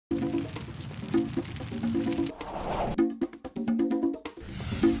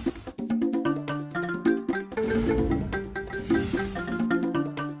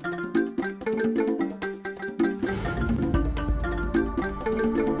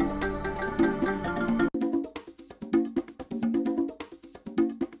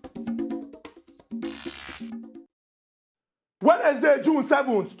Wednesday, June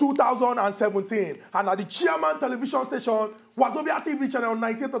 7th, 2017, and at the Chairman television station, Wazobia TV Channel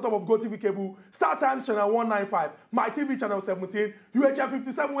 19th on top of GoTV Cable, Star Times Channel 195, My TV Channel 17, UHF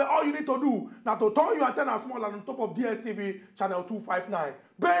 57, where all you need to do now to turn your antenna small and on top of DSTV Channel 259.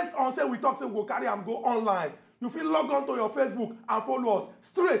 Based on say we talk, say we go carry and go online. You feel log on to your Facebook and follow us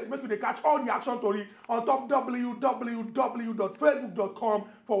straight. Make you dey catch all the action story on top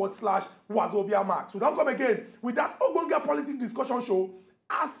www.facebook.com/Wazobia Max. We don't come again with that ogbonge politics discussion show,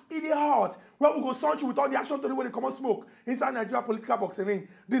 As Edey Hot, where we go search you with all the action story when they come and smoke inside Nigeria political boxing ring.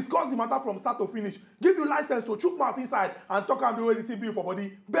 Discuss the matter from start to finish. Give you license to chook mouth inside and talk and do anything be for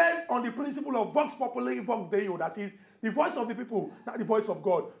body based on the principle of Vox Populi, Vox Deo, that is the voice of the people, not the voice of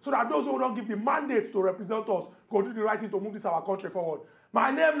God. So that those who don't give the mandate to represent us go do the right thing to move this our country forward.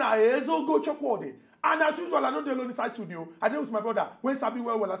 My name now is Chukwudi. And as usual, I know the alone inside studio. I deal with my brother. When Sabi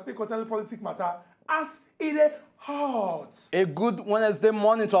well, I stay concerning politics matter. As Edey Hot. A good Wednesday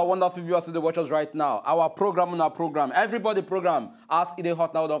morning to our wonderful viewers to the watchers right now. Our program on our program. Everybody program. As Edey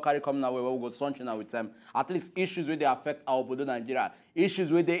Hot now don't carry coming away. Where we go sunshine now with them. At least issues where they affect our Bodo Nigeria.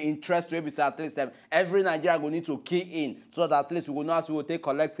 Issues where they interest where we say at least every Nigeria will need to key in. So that at least we will know as we will take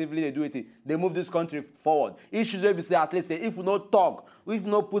collectively they do it. They move this country forward. Issues where we say at least if we no talk, if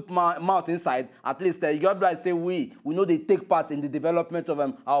we no put my mouth inside, at least God like say we know they take part in the development of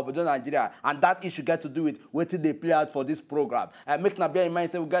our Bodo Nigeria. And that issue get to do with waiting they play out for this program. And make bear in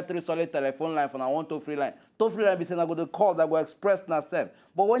mind say we get 3 solid telephone line from our 123 line. 2 line be saying I go to call that go express ourselves.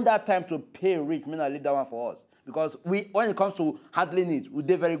 But when that time to pay reach, me not leave that one for us. Because when it comes to handling it, we're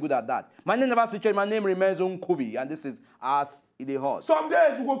very good at that. My name never switches. My name remains Nkubi, and this is As Edey Hot. Some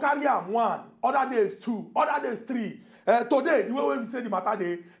days we go carry am 1, other days 2, other days 3. Today, the way when we say the matter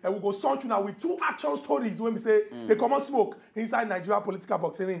day, we go search now with 2 action stories when we say they come and smoke inside Nigeria political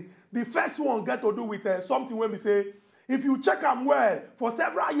boxing. The first one get to do with something when we say, if you check them well, for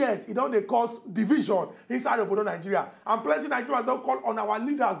several years, it don't cause division inside of Bodo Nigeria. And plenty Nigerians don't call on our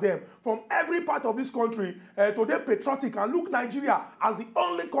leaders them from every part of this country to be patriotic and look Nigeria as the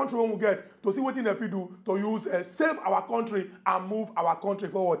only country we will get to see what they do to use save our country and move our country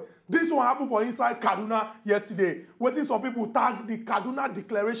forward. This one happened for inside Kaduna yesterday. Waiting some people tag the Kaduna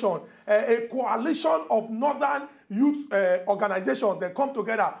Declaration, a coalition of northern youth organizations that come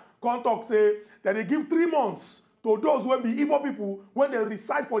together, come talk say that they give 3 months to those who be Igbo people when they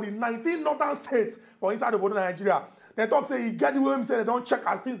reside for the 19 northern states for inside the border of Nigeria. They talk say you get the way say they don't check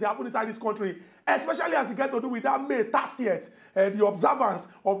as things they happen inside this country, especially as it get to do with that May 30th, the observance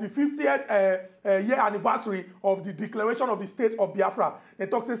of the 50th year anniversary of the declaration of the state of Biafra. They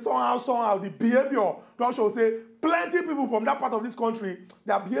talk say somehow the behavior don't show say plenty people from that part of this country,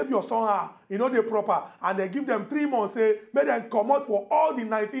 their behavior somehow, they proper, and they give them 3 months, say, make them come out for all the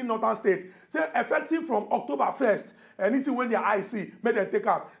 19 northern states. Say, effective from October 1st, anything when their eyes see, make them take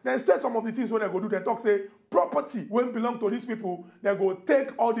up. Then state some of the things when they go do, they talk, say, property when belong to these people, they go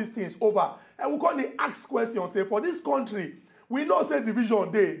take all these things over. And we call the ask question, say, for this country, we know, say, division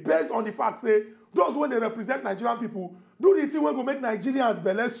day, based on the fact, say, those when they represent Nigerian people, do the thing when go make Nigerians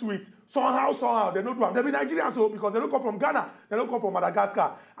be less sweet. Somehow, they don't do them. They be Nigerians so because they don't come from Ghana, they don't come from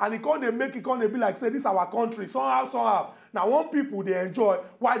Madagascar. And it can't be like, say, this is our country. Somehow. Now, one people, they enjoy,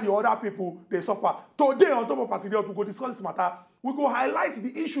 while the other people, they suffer. Today, on top of us, we go discuss this matter. We go highlight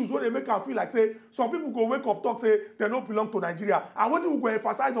the issues where they make them feel like, say, some people go wake up, talk, say, they don't belong to Nigeria. And what we go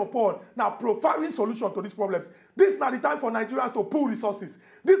emphasize upon, now, profiling solution to these problems. This is not the time for Nigerians to pool resources.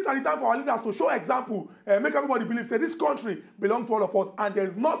 This is not the time for our leaders to show example, make everybody believe, say, this country belongs to all of us, and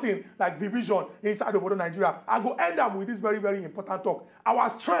there's nothing like division inside the border of Nigeria. I go end up with this very, very important talk. Our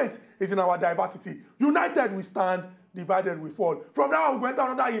strength is in our diversity. United we stand, divided we fall. From now on, we go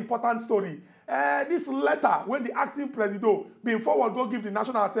into another important story. This letter, when the acting president being forward go give the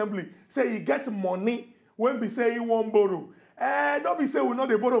National Assembly, say he gets money when we say he won't borrow. Don't be say we know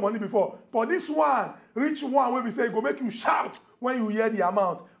they borrow money before. But this one, rich one, when we say go make you shout when you hear the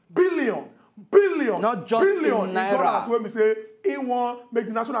amount. Billion, not just billion in naira. Dollars when we say he won't make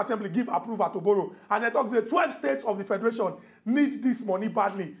the National Assembly give approval to borrow. And they talk say 12 states of the Federation need this money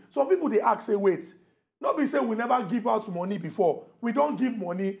badly. Some people they ask, say, wait. Not be say we never give out money before. We don't give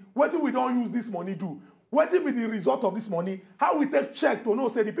money. What if we don't use this money do? What if be the result of this money? How we take check to know,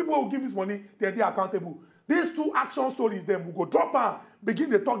 say, the people who give this money, they're accountable. These 2 action stories, then we go drop and begin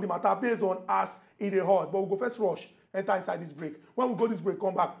to talk the matter based on As Edey Hot. But we go first rush, enter inside this break. When we go this break,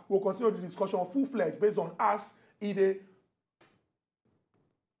 come back, we'll continue the discussion full-fledged based on As Edey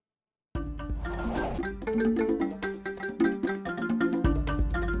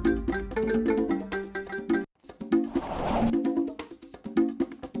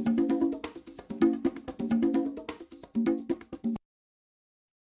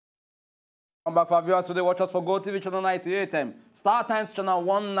Welcome back for our viewers today. Watch us for GoTV Channel 98, Star Times Channel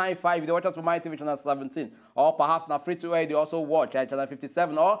 195. They watch us for My TV Channel 17. Or perhaps now free to air, they also watch Channel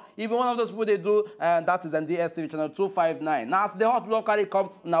 57. Or even one of those people they do, and that is DSTV Channel 259. Now, as the hot will carry come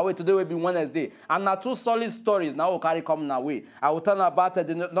now way today will be Wednesday. And now two solid stories now will carry come now way. I will tell you about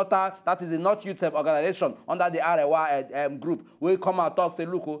that is the Not Youth organization under the Arewa group. We come and talk, say,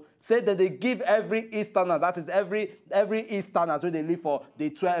 look, say that they give every Easterner, that is every Easterner, so they live for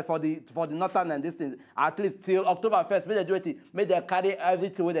the Northern and this thing, at least till October 1st, may they do it, may they carry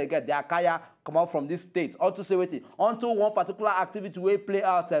everything where they get, their kaya come out from these states. Also say wait, onto one particular activity will play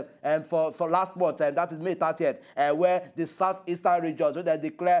out for last month, that is May 30th, where the southeastern regions, so they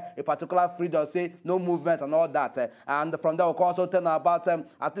declare a particular freedom, say no movement and all that. And from there, we'll also tell about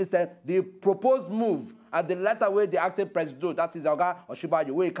at least the proposed move and the letter where the acting president, that is Oga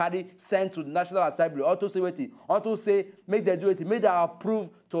Oshibajo, where he carry sent to the National Assembly, or to say wait, or to say make they do it, make they approve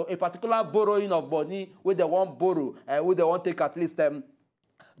to a particular borrowing of money where they want borrow, where they want take at least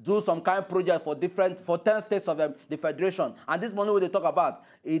do some kind of project for 10 states of the federation. And this money where they talk about,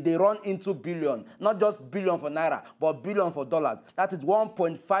 they run into billion, not just billion for naira, but billion for dollars. That is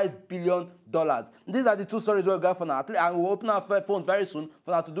 $1.5 billion. These are the two stories we'll get for now. And we'll open our phone very soon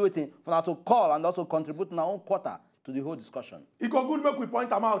for now to do it, for now to call and also contribute in our own quarter to the whole discussion. It go good make we point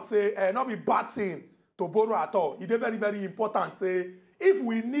them out, say, not be bad thing to borrow at all. It is very, very important. Say, if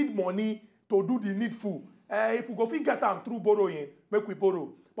we need money to do the needful, if we go get them through borrowing, make we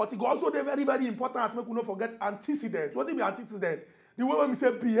borrow. But it go also very, very important, make we not forget antecedents. What is the antecedents? The way when we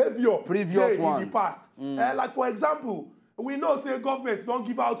say behavior previous ones in the past. Like for example, we know say government don't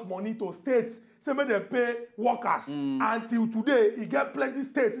give out money to states, say make them pay workers. Until today, you get plenty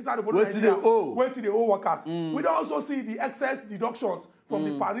states inside the border Nigeria where see the old workers. We don't also see the excess deductions from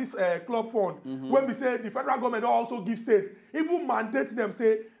the Paris Club Fund. When we say the federal government don't also give states, even mandate them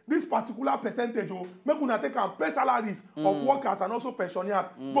say this particular percentage, make una take and pay salaries of workers and also pensioners.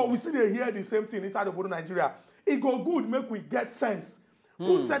 But we see they hear the same thing inside the border Nigeria. It go good, make we get sense.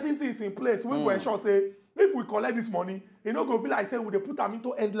 Put certain things in place when we ensure say, if we collect this money, it no go be like say we dey put them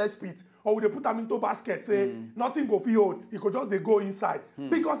into endless pit or we dey put them into basket, say nothing go fit hold, it could just they go inside.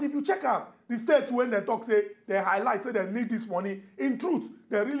 Because if you check out the states when they talk, say they highlight, say they need this money. In truth,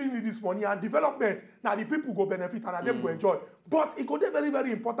 they really need this money and development. Now the people go benefit and them go enjoy. But it could be very,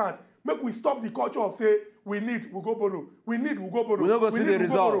 very important. Make we stop the culture of say we need, we go borrow. We need, we go borrow. We don't go see the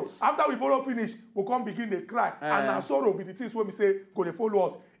results. After we borrow finish, we come begin to cry. And now sorrow with the things when we say go they follow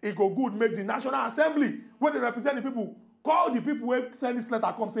us. It go good, make the National Assembly, where they represent the people, call the people who send this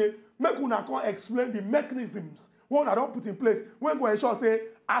letter, come say, make una come explain the mechanisms one I don't put in place. When we ensure say,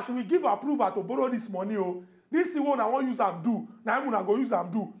 as we give approval to borrow this money, this is one I want use and do. Now I'm gonna go use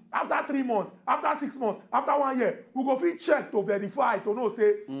and do. After 3 months, after 6 months, after 1 year, we go fit check to verify to know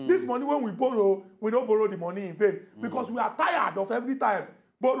say this money when we borrow, we don't borrow the money in vain because we are tired of every time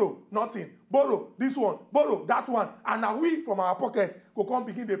borrow nothing, borrow this one, borrow that one, and now we from our pocket go come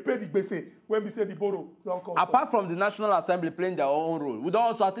begin to pay the gbese when we say the borrow don't cost. Apart from the National Assembly playing their own role, we don't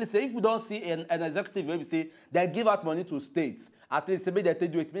also at least say if we don't see an executive where we say they give out money to states. At least maybe they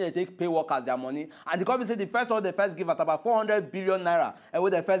take do it, maybe they take pay workers their money. And the company say the first one they first give out about 400 billion naira, and when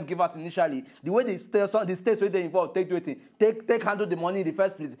they first give out initially, the way the states where they involved take do it, take handle the money in the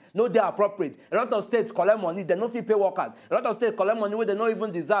first place. No, they are appropriate. A lot of states collect money, they don't feel pay workers. A lot of states collect money where they don't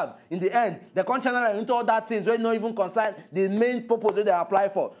even deserve. In the end, they can't channel into all that things where they don't even concern the main purpose that they apply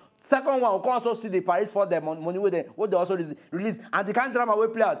for. Second one, we can also see the Paris for the money where they also release. And they can't drama way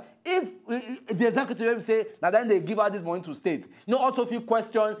play out. If the executive say, now then they give out this money to state. You know, also if you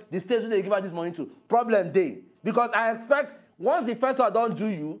question the states who they give out this money to, problem day. Because I expect once the first one don't do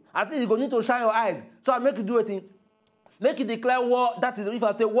you, at least you go need to shine your eyes. So I make you do a thing. Make it declare war, that is if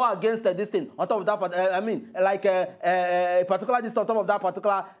I say war against this thing, on top of that, I mean, like a particular this on top of that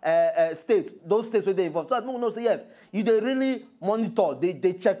particular state, those states where they involved. So people know say yes, you they really monitor,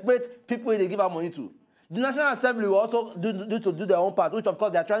 they checkmate people they give our money to. The National Assembly will also do their own part, which of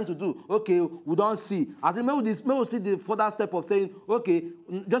course they are trying to do. Okay, we don't see. I think maybe we'll see the further step of saying, okay,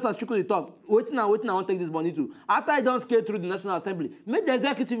 just as Chukwudi talk, waiting, I want to take this money to. After I don't scale through the National Assembly, make the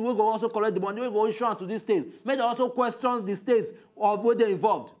executive will go also collect the money, will go issue to these states. Make they also question the states of where they're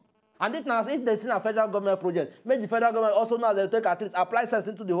involved. And if there's still a federal government project, make the federal government also know that they take at least apply sense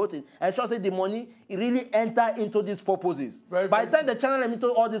into the whole thing and ensure that the money really enter into these purposes. By the time they channel them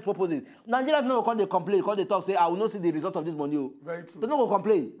into all these purposes, Nigerians no come they complain because they talk say I will not see the result of this money. Very true. They don't go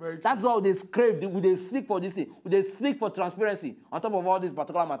complain. Very true. That's why they crave, they seek for this thing, they seek for transparency on top of all this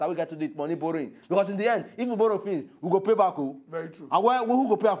particular matter. We get to the money borrowing because in the end, if we borrow fees, we go pay back. Very true. And who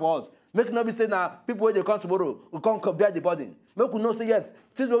go pay for us? Make no be say now people when they come tomorrow, we can't bear the burden. Make we know say yes,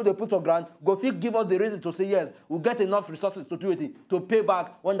 since we they put on ground, go fit give us the reason to say yes, we'll get enough resources to do it, to pay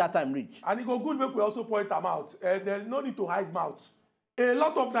back when that time reach. And it go good make we also point them out. There's no need to hide mouth. A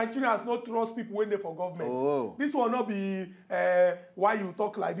lot of Nigerians don't trust people when they for government. Oh. This will not be why you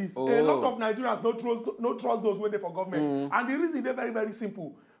talk like this. Oh. A lot of Nigerians don't trust those when they for government. And the reason is very, very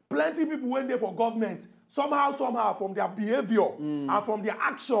simple. Plenty people when they for government, somehow from their behavior and from their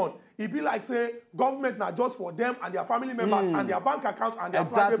action, it be like say government not just for them and their family members and their bank account and their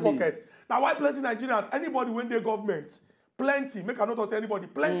private pocket. Now why plenty Nigerians, anybody when they government, plenty, make a note of say anybody,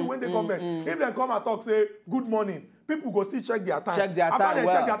 plenty when they government, if they come and talk say good morning, people go still check their time. Check their After time they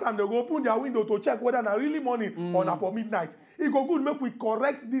well. check their time, they go open their window to check whether na really morning or na for midnight. It go good make we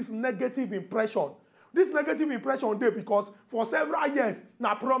correct this negative impression. This negative impression dey because for several years,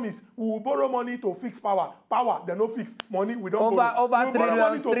 na promise, we will borrow money to fix power. Power, they no fix. Money, we don't borrow. Over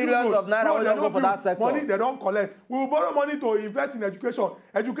trillions of naira we don't go for that sector. Money, they don't collect. We will borrow money to invest in education.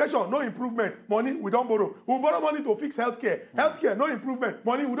 Education, no improvement. Money, we don't borrow. We will borrow money to fix healthcare. Healthcare, no improvement.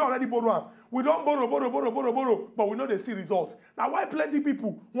 Money, we don't already borrow. We don't borrow, but we know they see results. Now, why plenty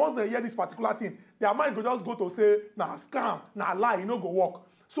people, once they hear this particular thing, their mind go just go to say, nah, scam, nah, lie, you know, go work.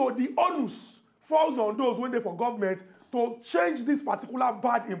 So the onus falls on those when they for government to change this particular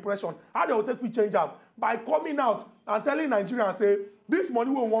bad impression. How they will take we change them? By coming out and telling Nigerians, say, this money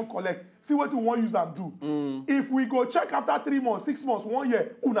we won't collect, see what we won't use and do. If we go check after 3 months, 6 months, 1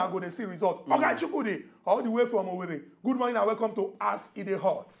 year, una go to see results. Okay, Chukwudi, all the way from Owerri. Good morning and welcome to As Edey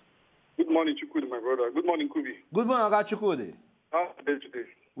Hot. Good morning, Chukwudi, my brother. Good morning, Nkubi. Good morning, Oga Chukwudi. How are you today?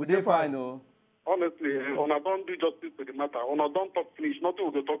 We dey fine, no? Honestly, una don't do justice to the matter. Una don't talk finish.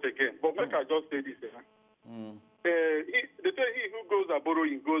 Nothing will talk again. But make I just say this. They say he who goes a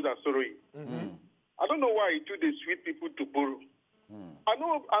borrowing goes a sorrowing. I don't know why it do the sweet people to borrow. I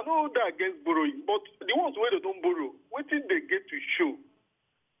know they're against borrowing, but the ones where they don't borrow, what did they get to show?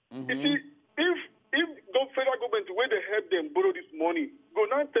 You see, if the federal government where they help them borrow this money, go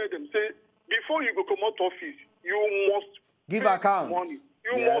now tell them, say, before you go come out office, you must give account. Money.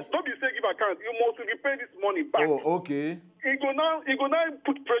 You must not be saying give account. You must repay this money back. Oh, okay. He go now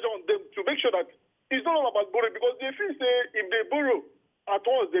put pressure on them to make sure that it's not all about borrowing, because they feel say if they borrow at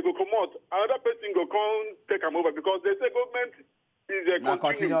once they go come out, another person go come take them over, because they say government is a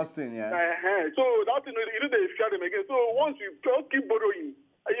continuous thing, yeah. So that you know they fear them again. So once you just keep borrowing,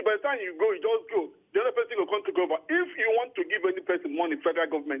 by the time you go, you just go. The other person will come to go over. If you want to give any person money, federal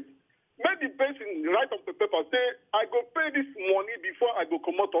government, make the person write on the paper, say, I go pay this money before I go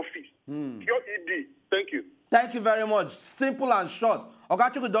come out office. Your ED. Thank you. Thank you very much. Simple and short. Oga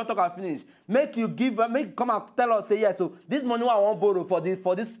Chukwudi don't talk and finish. Make come and tell us, say yes. So this money I want borrow for this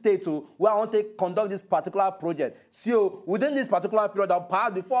state, so where I want to conduct this particular project. So within this particular period,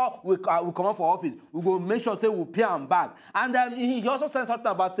 before we come out for office, we go make sure say we pay them back. And then he also said something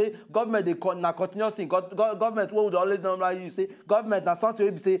about say government they na continuous thing. Government what would always normally you say government na something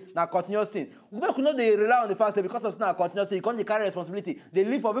we say na continuous thing. We know they rely on the fact that because of na continuous thing, you can't carry responsibility. They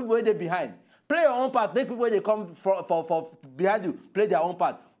leave for people where they behind. Play your own part. Make people when they come for behind you play their own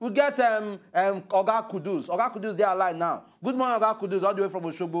part. We get Oga Kudus. Oga Kudus, they are live now. Good morning, Oga Kudus, all the way from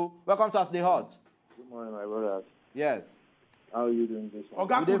Osogbo. Welcome to As Edey Hot. Good morning, my brothers. Yes. How are you doing this?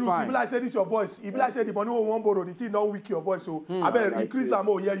 Oga Kudus, if you like say this your voice, if you like say the money we won't borrow, the thing don't weak your voice, so I better increase them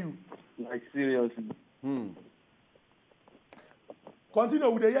or hear you. Like seriously. Continue,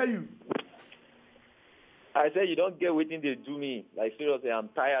 we dey hear you. I said you don't get waiting they do me. Like seriously, I'm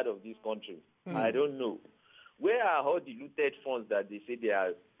tired of this country. I don't know. Where are all the looted funds that they say they are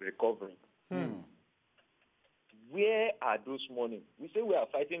recovering? Where are those money? We say we are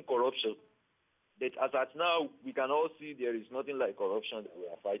fighting corruption. But as at now, we can all see there is nothing like corruption that we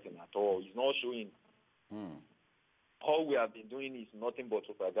are fighting at all. It's not showing. All we have been doing is nothing but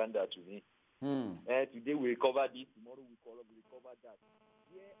propaganda to me. Today we recover this, tomorrow we recover that.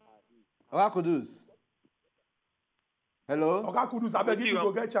 Where are they? Oga Kudus. Hello? Oga Kudus, I beg if you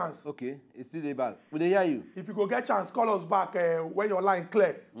go get chance. Okay, it's still there back. Will they hear you? If you go get chance, call us back when your line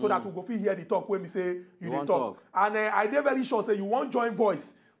clear, so that we go fit hear the talk when we say you dey talk. And I dey very sure say you won't join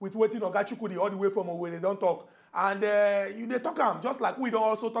voice with waiting Oga Chukwudi all the way from where they don't talk. And you dey talk am just like we don't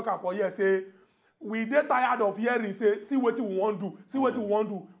also talk am for here. Say we dey tired of hearing say see what we want do, see what we want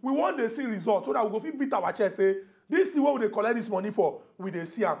do. We want to see results so that we go fit beat our chest. Say this is what we dey collect this money for. We dey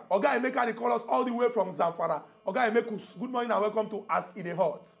see am. Oga Emeka dey call us all the way from Zamfara. Oga Emekus, good morning and welcome to As Edey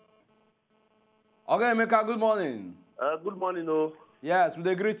Hot. Oga Emeka, good morning. Good morning, no. Yes, we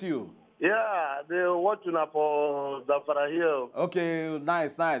dey greet you. Yeah, they watching for Zamfara here. Okay,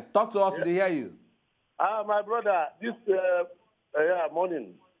 nice. Talk to us, we dey hear you. My brother, this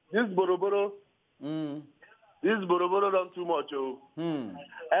morning, this Boroboro done too much. Oh.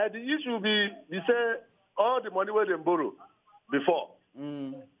 The issue be, they say all the money where they borrow before,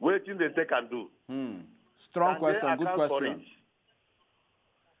 waiting they take and do. Strong question, good question.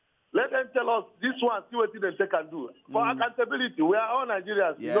 Let them tell us this one, see what they take and do. For accountability, we are all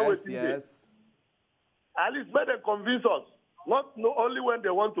Nigerians. Yes. At least let them convince us. Not only when they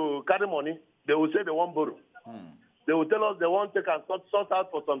want to carry money, they will say they want borrow. They will tell us they want to take and sort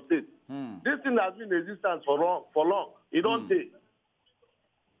out for some states. This thing has been in existence for long. It don't take.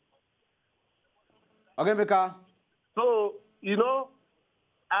 Okay, Mika. So, you know,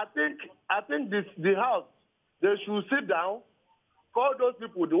 I think the House, they should sit down, call those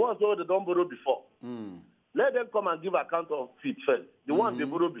people, the ones who they don't borrow before. Let them come and give account of it first. The ones they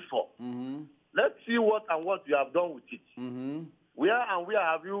borrowed before. Let's see what you have done with it. Where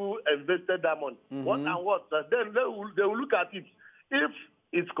have you invested that money? What and what? Then they will look at it. If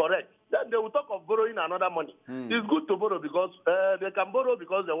it's correct, then they will talk of borrowing another money. It's good to borrow because they can borrow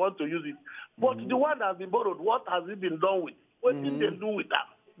because they want to use it. But the one that has been borrowed, what has it been done with? What did they do with that?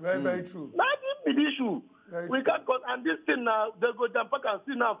 Very true. That's the issue. We can't go, and this thing now, they go jump back and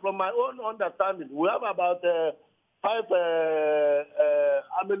see now from my own understanding. We have about five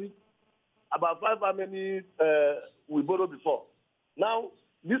families we borrowed before. Now,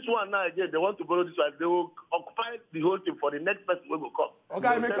 this one now again, they want to borrow this one. They will occupy the whole thing for the next person who will come.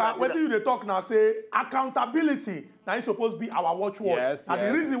 Okay, Meka, what do you talk now? Say accountability. Now it's supposed to be our watchword. And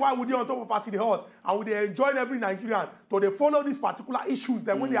the reason why we dey on top of As Edey Hot and we dey enjoin every Nigerian to they follow these particular issues.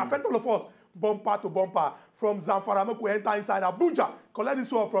 Then when they affect all of us, bumper to bumper, from Zamfara, we enter inside Abuja. Collect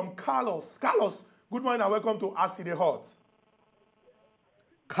this one from Carlos. Carlos, good morning and welcome to As Edey Hot.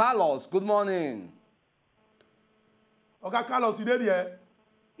 Carlos, good morning. Okay, Carlos, you there?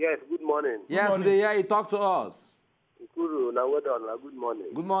 Yes, good morning. Yes, good morning. You talk to us. Good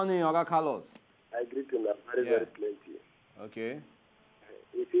morning. Good morning, Oga Carlos. I greet you very plenty. Okay.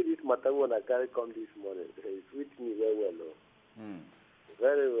 You see this matter when I carry come this morning, it's with me very well.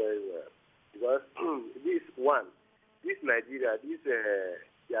 Very, very well. Because this Nigeria, this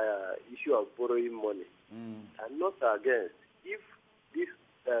issue of borrowing money, I'm not against. If this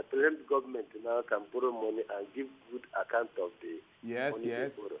present government now can borrow money and give good account of the money they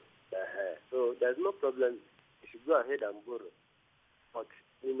borrow. So there's no problem. You should go ahead and borrow. But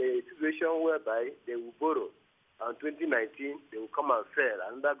in a situation whereby they will borrow, and 2019 they will come and fail,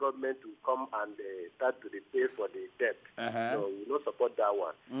 another government will come and start to pay for the debt. So we don't support that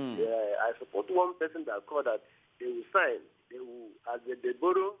one. I support one person that called that they will sign. They will, as they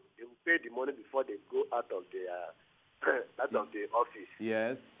borrow, they will pay the money before they go out of their out of the office.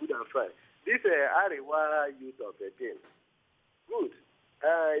 Yes. Good and fine. This Arewa youth of a thing. Good.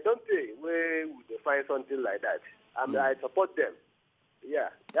 I don't think we would find something like that. I support them. Yeah.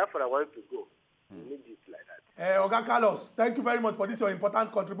 Therefore, I want to go. We need it like that. Oga Carlos, thank you very much for this your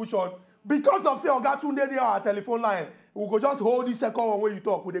important contribution. Because of say Oga Tunde there our telephone line, we go just hold this second one where you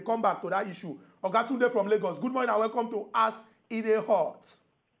talk. We dey come back to that issue. Oga Tunde from Lagos. Good morning and welcome to As Edey Hot.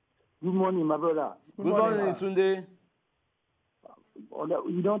 Good morning, my brother. Good morning, Tunde.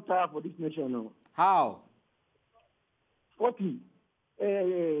 You don't tire for this nation, no. How? 40.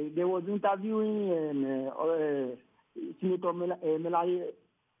 There was interviewing Senator Melaye.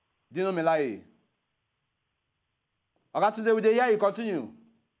 Do you know Melaye? Oga Tunde, we dey hear you. Continue.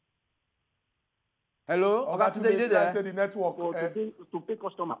 Hello, Oga Tunde, you there? The network. To pay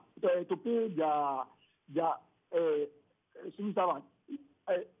customer, to pay their civil servant.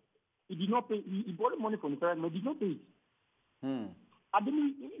 He did not pay. He borrowed money from the parent, but did not pay it. I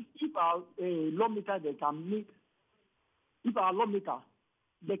believe if our lawmaker they can make, if our lawmaker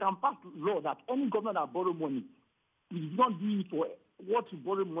they can pass law that any government that borrow money, if you don't do it for what you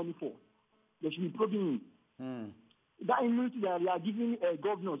borrow money for, they should be probing him. That immunity that they are giving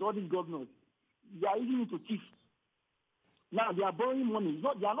governors, all these governors, they are using it to thief. Now they are borrowing money.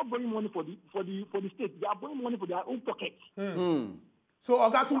 They are not borrowing money for the state. They are borrowing money for their own pocket. So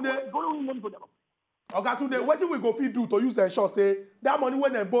Oga Tunde, borrowing money for them. Oga Tunde, what we go fit do to use ensure say that money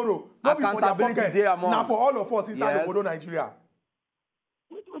when they borrow, not be for their pocket, now for all of us inside the Nigeria.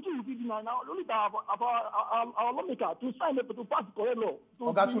 What you do now? Only our lawmaker to sign up to pass the correct law.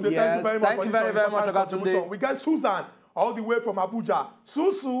 Oga Tunde, thank you very much for this important contribution. We get Susan all the way from Abuja.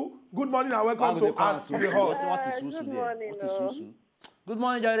 Susu, good morning and welcome to As Edey Hot. What is Susu good there? morning, What is Susu? Good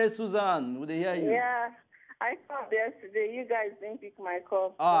morning, Jare Susan. Would they hear you? Yeah, I called yesterday. You guys didn't pick my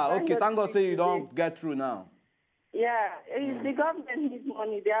call. Okay. Thank God say you don't get through now. Yeah, if the government needs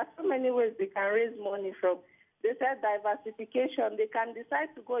money, there are so many ways they can raise money from. They said diversification. They can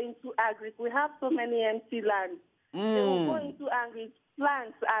decide to go into agri. We have so many empty lands. They will go into agri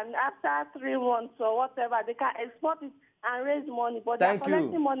plants, and after 3 months or whatever, they can export it and raise money, but they're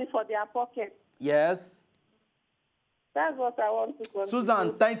collecting money for their pocket. Yes. That's what I want to contribute.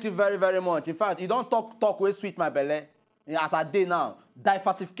 Susan, thank you very, very much. In fact, you don't talk with sweet my belly. As I day now,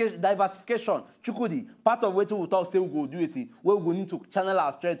 diversification. Chukwudi, part of what we talk, say we go do it, we will need to channel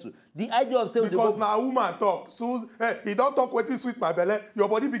our strength to. The idea of saying because now woman talk, so he don't talk with sweet my belly, your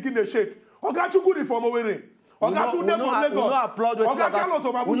body begin to shake. Oga Chukwudi from Owerri. Oga Tunde from Lagos. Oga Carlos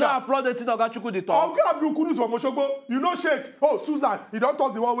from Abuja. We not applaud the thing Oga Chukwudi talk. Oga Abdul from Osogbo. You no shake. Oh, Susan, you don't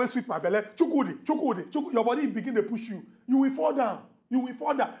talk the one way sweet my belly. Chukwudi, your body begin to push you. You will fall down.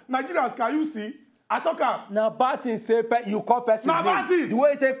 Nigerians, can you see? I talk now bad thing say you call person name. The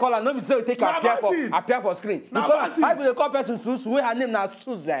way you take call and not be say you take appear for screen. Because I will call person Susu, wey her name na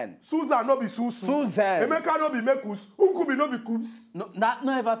Susan. Susan no be Susu. Susan. Emeka no be Mekus. Nkubi no be Kubs.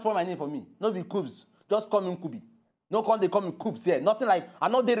 No ever spoil my name for me. No be Kubs. Just call me Nkubi. No come they call me Kubs here. Nothing like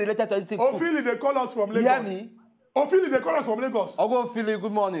I'm not they related to anything. Ophili they call us from Lagos. You hear me? Ophili they call us from Lagos. Ogo Ophili,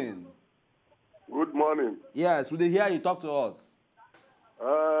 good morning. Good morning. Yes, we dey hear you talk to us.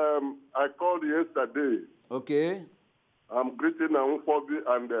 I called yesterday. Okay. I'm greeting Nkubi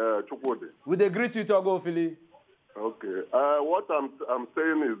and Chukwudi. We dey greet you to Ogo Ophili. Okay. What I'm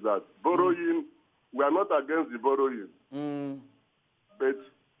saying is that borrowing, we are not against the borrowing. But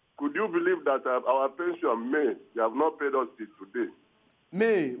could you believe that our pension May, they have not paid us till today?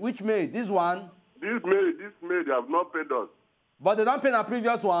 May? Which May? This one? This May, they have not paid us. But they don't pay the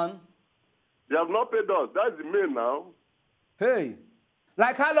previous one? They have not paid us. That's the May now. Hey.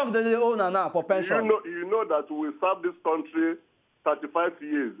 Like how long do they owe now for pension? You know that we serve this country 35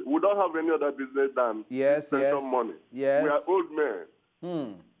 years. We don't have any other business than pension money. Yes. We are old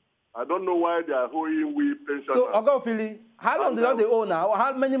men. I don't know why they are owing we pension. So, Oga Ophili, how long do they owe now?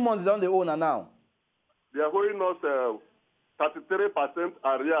 How many months do they owe now? They are owing us 33%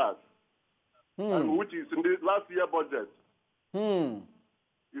 arrears, and which is in the last year budget.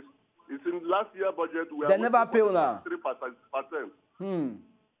 It's in last year budget. They never pay now. 3%.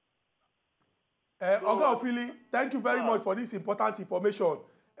 Oga Ophili, thank you very much for this important information.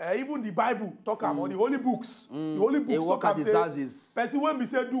 Even the Bible talk about the holy books. The holy books talk about say, person when we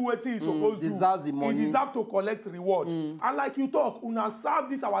say do what he is supposed to do, he deserves to collect reward. And like you talk, una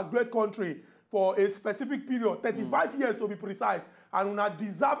serve this our great country for a specific period, 35 years to be precise, and una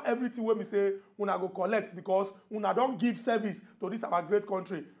deserve everything when we say una go collect because una don't give service to this our great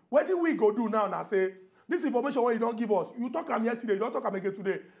country. What do we go do now? Now say this information when you don't give us, you talk am yesterday, you don't talk am again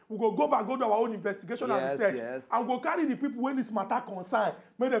today. We go back, go do our own investigation and research, and we go carry the people when this matter concern,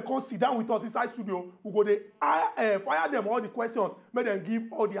 make them come sit down with us inside studio. We go fire them all the questions, make them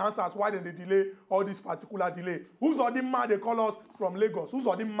give all the answers why they delay all this particular delay. Who's Odimma? They call us from Lagos. Who's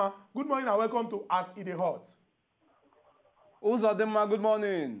Odimma? Good morning and welcome to As Edey Hot. Who's Odimma? Good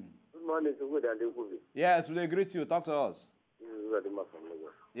morning. Good morning, Chukwudi and Nkubi. Yes, we greet you. Talk to us. This is Odimma from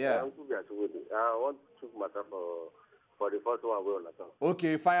Lagos. Yeah. I want to matter for the first one we understand.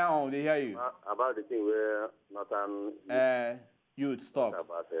 Okay, fire on. They hear you. About the thing where Nathan you'd stop.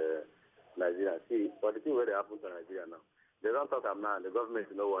 About Nigeria. See, for the thing where they happen to Nigeria now, they don't talk about now. The government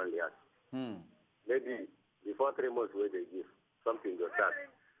no one react. Maybe before 3 months where they give something go start,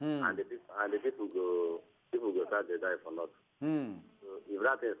 and the people go start they die for nothing. So if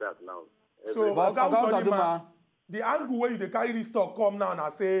that thing starts now, so the angle where you carry this talk come now and I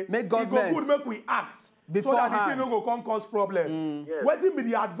say make government go good make we act so that the thing no go come cause problem. Wetin be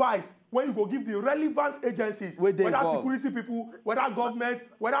the advice when you go give the relevant agencies, whether security people, whether government,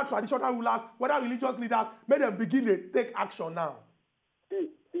 whether traditional rulers, whether religious leaders, make them begin to take action now. See,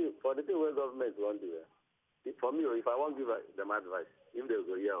 for the thing where government want to do, for me, if I want to give them advice, if they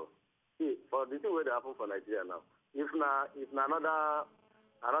go here, see, for the thing where they happen for Nigeria now, if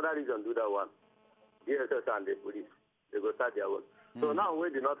another region do that one, DSS and the police, they go start their work. So now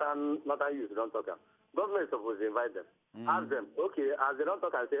when the northern youth don't talk, government is supposed to invite them. Ask them, okay, as they don't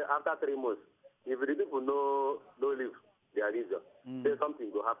talk and say after 3 months, if the people don't leave their region, say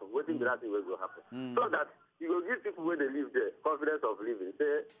something will happen. Waiting for that thing will happen. So that you will give people when they live there confidence of living.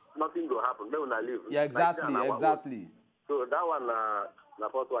 Say nothing will happen. They will not live. Yeah, exactly. So that one, the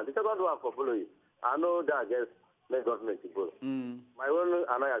first one. The second one for following. I know that against the government to borrow. My own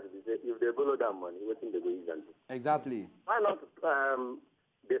annoyance is if they borrow that money, what thing they go use and do? Exactly. Why not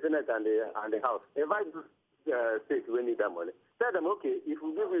the Senate and the House? Invite those states who need that money. Tell them, okay, if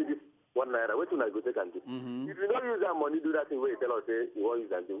we give you this ₦1, what will I go take and do? If you don't use that money, do that thing where you tell us you won't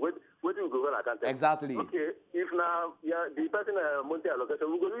use and do. What will you go when I can't tell? Exactly. Okay, if now the person monthly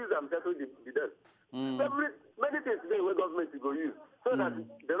allocation, we go use them settle the debt. many things today where government go use so that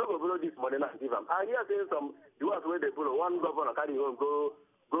they don't go borrow this money and give them. I hear saying some the ones where they borrow one governor carry home go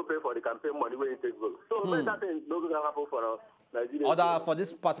pay for the campaign money where he take go. So make that thing no going to happen for Nigeria. Other for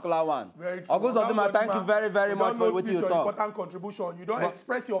this particular one. Very true. August Oduma, thank you very, very much for what you talk. Important contribution. You don't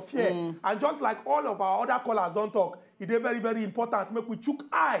express your fear. And just like all of our other callers don't talk, it is very, very important. Make we chook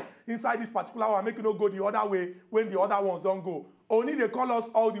eye inside this particular one. Make you not go the other way when the other ones don't go. Oni, they call us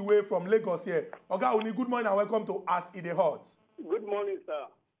all the way from Lagos here. Oga Oni, good morning and welcome to As Edey Hot. Good morning, sir.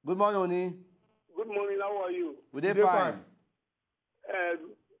 Good morning, Oni. Good morning, how are you? We did fine.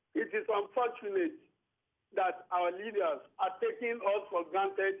 It is unfortunate that our leaders are taking us for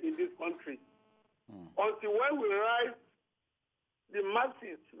granted in this country. Until when we rise, the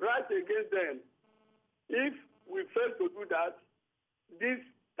masses rise against them. If we fail to do that, this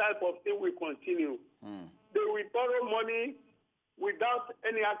type of thing will continue. They will borrow money without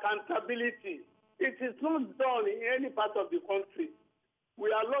any accountability. It is not done in any part of the country. We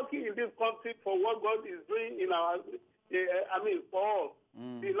are lucky in this country for what God is doing in our, for us.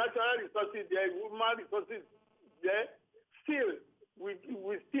 The natural resources there, human resources there. Still, we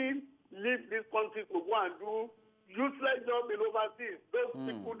still leave this country to go and do useless jobs in overseas. Those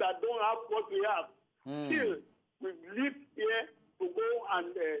people that don't have what we have. Still, we live here to go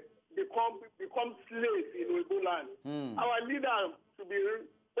and become slaves in Igbo land. Our leaders should be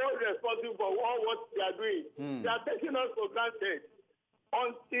all responsible for all what they are doing. They are taking us for granted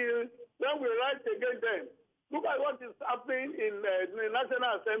until when we rise against them. Look at what is happening in the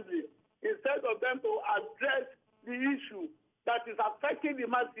National Assembly. Instead of them to address the issue that is affecting the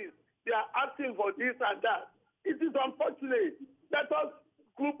masses, they are asking for this and that. It is unfortunate. Let us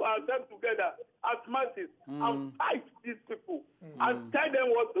group ourselves together as masses and fight these people and tell them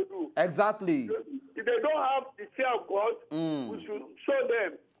what to do. Exactly. If they don't have the fear of God, we should show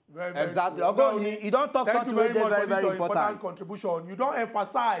them. Very, very exactly. True. You don't talk Thank you something very much for this important contribution. You don't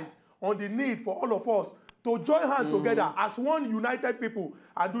emphasize on the need for all of us to join hands together as one united people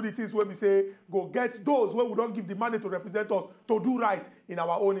and do the things where we say, go get those where we don't give the money to represent us to do right in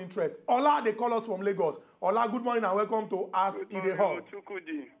our own interest. Ola, they call us from Lagos. Ola, good morning and welcome to As Edey Hot.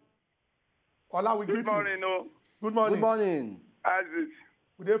 Ola, we greet you. Good morning, no. Good morning. Good morning. As it.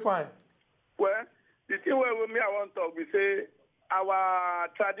 We dey fine. Well, the thing where me I want to talk, we say our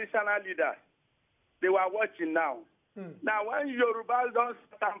traditional leaders, they were watching now. Now, when Yorubas don't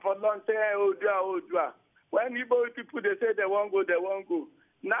stand for long, say, oh, dear. When Igbo people, they say they won't go, they won't go.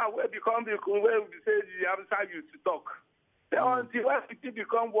 Now, we become the way we say the answer you to talk. Until when it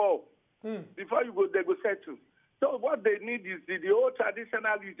become war, before you go, they go settle. So what they need is the old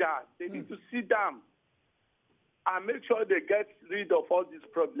traditional leaders. They need to sit down and make sure they get rid of all these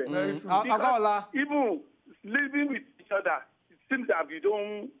problems. Even living with each other, it seems that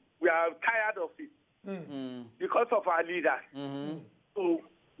we are tired of it because of our leaders. So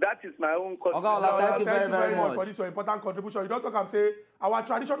that is my own contribution. Thank you very much for this important contribution. You don't talk and say our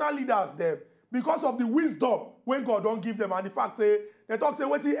traditional leaders, them, because of the wisdom when God don't give them, and the fact say they talk say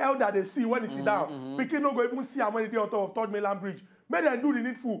what the elder they see when they sit down. Pikin no go even see them when they on top of Third Mainland Bridge. Make them do the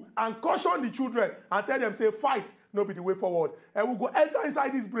needful and caution the children and tell them say fight no be the way forward. And we'll go enter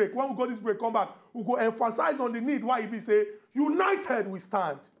inside this break. When we go this break, come back, we'll go emphasize on the need why he be say united we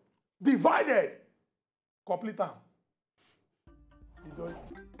stand, divided complete time.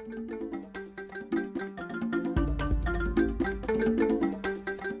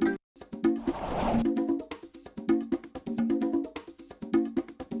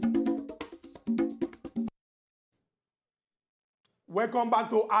 Welcome back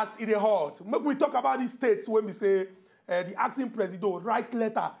to As Edey Hot. Make we talk about these states when we say the acting president write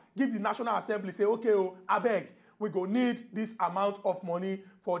letter, give the National Assembly, say, okay, abeg, we go need this amount of money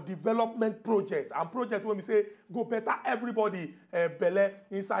for development projects. And projects when we say go better everybody belle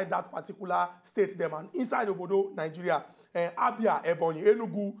inside that particular state them and inside Obodo, Nigeria, Abia, Ebonyi,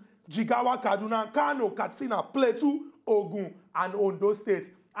 Enugu, Jigawa, Kaduna, Kano, Katsina, Plateau, Ogun, and Ondo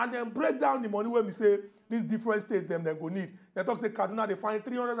states. And then break down the money when we say these different states them go need. They talk say Kaduna, they find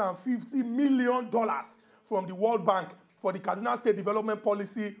 $350 million from the World Bank for the Kaduna State Development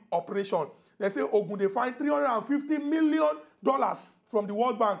Policy Operation. They say Ogun, they find $350 million from the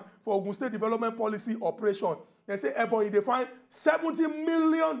World Bank for Ogun State Development Policy Operation. They say Ebonyi, they find $70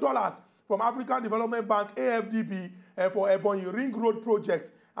 million from African Development Bank, AFDB, for Ebonyi Ring Road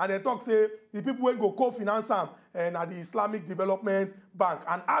Project. And they talk say the people will go co-finance them at the Islamic Development Bank.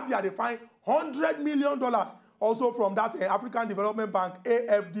 And Abia, they find $100 million also from that African Development Bank,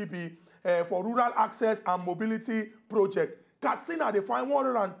 AFDB, for Rural Access and Mobility Project. Katsina, they find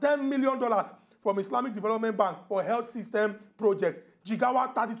 $110 million from Islamic Development Bank for Health System Project.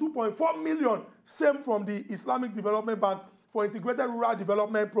 Jigawa 32.4 million, same from the Islamic Development Bank for Integrated Rural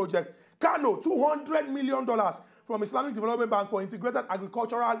Development Project. Kano, $200 million from Islamic Development Bank for Integrated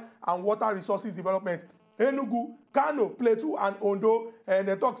Agricultural and Water Resources Development. Enugu, Kano, Plateau, and Ondo, and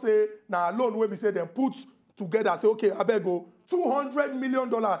they talk say, now loan where we say them put together, say, okay, I beg go, $200 million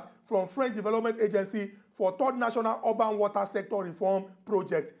from French Development Agency for Third National Urban Water Sector Reform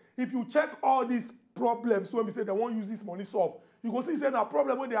Project. If you check all these problems, when we say they won't use this money solve, you go see say a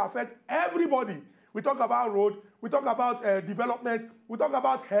problem when they affect everybody. We talk about road, we talk about development, we talk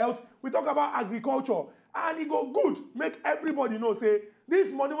about health, we talk about agriculture, and it go good. Make everybody know, say,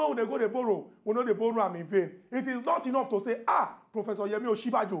 this money when they go to borrow, we know they borrow them in vain. It is not enough to say, Professor Yemi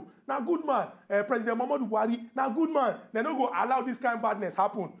Oshibajo, now good man, President Muhammadu Buhari, now good man, they don't go allow this kind of badness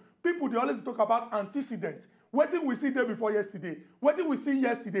happen. People, they always talk about antecedent. What thing we see day before yesterday? What thing we see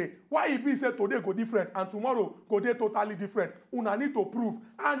yesterday? Why it be said today go different and tomorrow go day totally different? Una need to prove.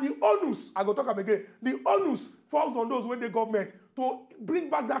 And the onus, I go talk about again, the onus falls on those when the government to bring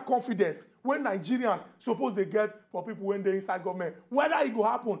back that confidence when Nigerians suppose they get for people when they inside government. Whether it go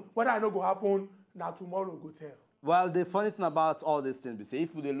happen, whether it not go happen, now tomorrow go tell. Well, the funny thing about all these things, we say,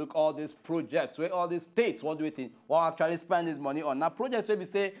 if we look all these projects, where all these states, what do we think, will actually spend this money on? Now, projects where we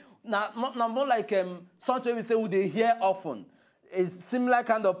say, now more like something we say, would they hear often? It's similar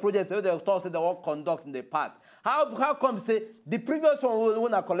kind of projects where they talk, say they won't conduct in the past. How come say the previous one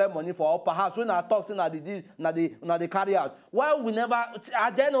when I collect money for, or perhaps when I talk, say they carry out? Why we never,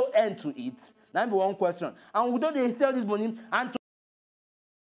 are there no end to it? That be one question. And we don't they sell this money, and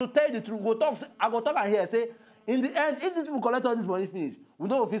to tell you the truth, I go talk and hear, say, in the end, if these people collect all this money finish, we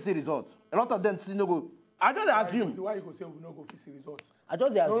don't go see results. A lot of them still no go. I just assume. Why you go say we not go see results? I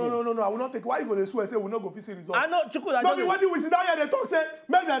just assume. No. I will not take. Why you go to sue and say we not go see results? I know, Chukwudi. No, what do we sit down here? They talk say,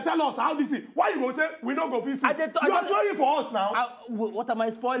 make them tell us how this is. Why you go say we not go see? You are spoiling for us now. What am I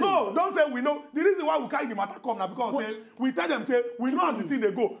spoiling? No, don't say we know. The reason why we carry the matter come now because say we tell them say we know how the thing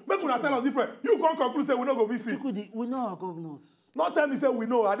they go. Make una tell us different. You can't conclude say we not go visit. Chukwudi, we know our governors. Not tell me say we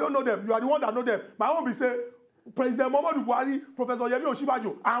know. I don't know them. You are the one that know them. My own be say. President Muhammadu Buhari, Professor Yemi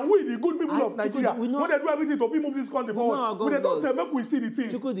Oshibajo, and we, the good people of Nigeria, when they do everything to move this country forward, we don't say, make we see the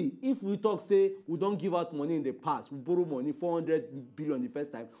things. Chukwudi, if we talk, say, we don't give out money in the past, we borrow money, 400 billion the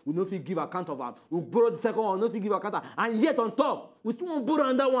first time, we don't give account of them, we borrow the second one, we don't give account of, and yet on top, we still want to borrow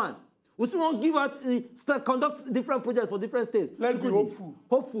another one. We still want to give out, conduct different projects for different states. Let's be hopeful.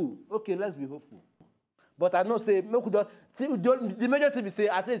 Hopeful. Okay, let's be hopeful. But I know, say, make we the major thing we say,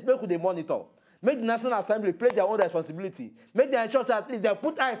 at least make we monitor. Make the National Assembly play their own responsibility. Make them ensure that at least they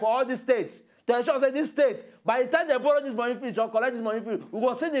put eye for all these states. To ensure that this state, by the time they borrow this money finish or collect this money finish, we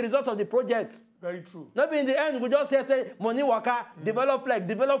will see the result of the project. Very true. Maybe in the end, we just hear say money waka, develop leg,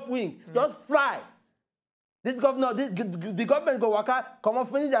 develop wing, just fly. This governor, the government go waka, come on,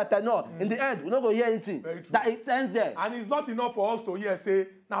 finish their tenure. In the end, we not go hear anything. Very true. That it ends there. And it's not enough for us to hear say,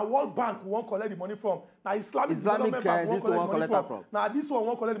 now what bank we won't collect the money from? Now Islamic Development Bank we won't collect the money from. Now this one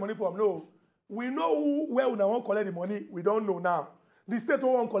won't collect the money from. No. We know where we won't collect the money, we don't know now. The state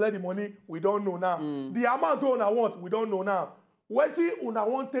won't collect the money, we don't know now. The amount we want, we don't know now. What una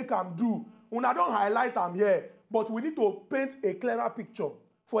want take and do, una don't highlight them here, but we need to paint a clearer picture.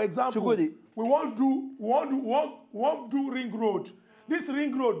 For example, Chukwudi, we won't do ring road. This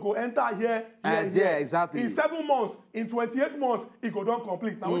ring road go enter here. Yeah, exactly. In 7 months, in 28 months, it go down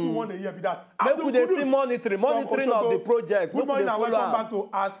complete. Now, what you want a year be that? Maybe they see monitoring of the project. Good morning and welcome back to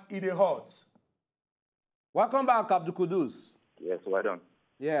As Edey Hot. Welcome back, Abdul Kudus. Yes, well done.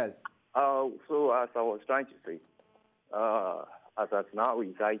 Yes. So as I was trying to say, as at now,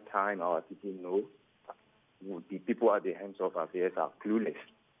 it's high time our people know the people at the helms of affairs are clueless.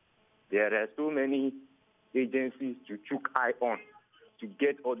 There are so many agencies to choke eye on to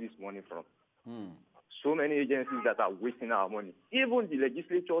get all this money from. So many agencies that are wasting our money. Even the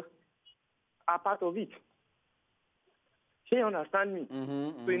legislatures are part of it. Can you understand me?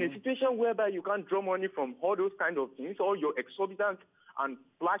 So in a situation whereby you can't draw money from all those kind of things, all your exorbitant and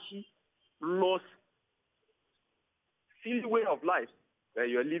flashy, lost, silly way of life that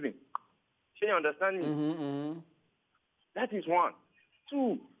you're living. Can you understand me? That is one.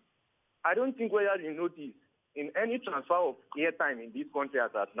 Two, I don't think whether you notice in any transfer of airtime in this country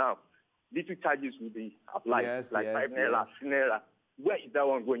as at now, little charges will be applied, like 5 naira, 10 naira. Where is that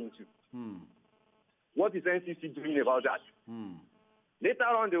one going to? What is NCC doing about that? Later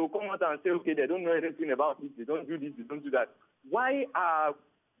on, they will come out and say, okay, they don't know anything about it, they don't do this, they don't do that. Why are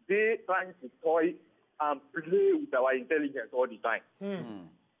they trying to toy and play with our intelligence all the time?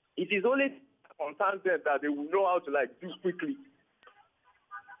 It is only concerns them that they will know how to do quickly.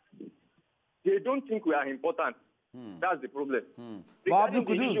 They don't think we are important. That's the problem. Regarding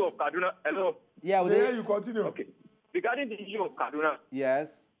the issue of Kaduna, hello. Yeah, you continue. Okay. Regarding the issue of Kaduna,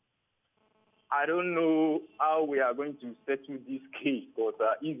 yes. I don't know how we are going to settle this case, but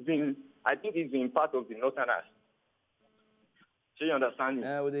I think it's been part of the Northerners. So you understand me?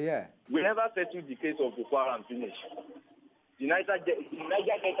 We never settled the case of the Kwara finish. The Niger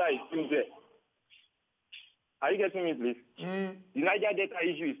Delta is still there. Are you getting me, please? The Niger Delta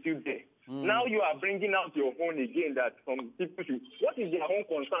issue is still there. Now you are bringing out your own again that some people should. What is their own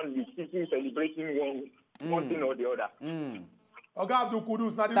concern with people celebrating one thing or the other? Oga Abdul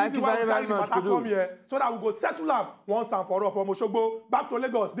Kudus, now the reason why we carry the matter come here, so that we go settle them once and for all from Oshogbo back to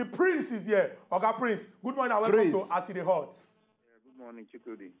Lagos. The Prince is here. Oga Prince, good morning and welcome to As Edey Hot. Good morning,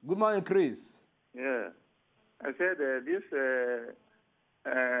 Chukwudi. Good morning, Chris. Yeah. I said this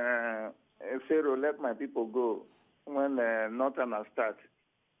Pharaoh let my people go when Northerners start.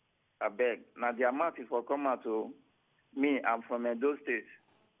 I beg. Now the amount is for come out to me. I'm from Edo State.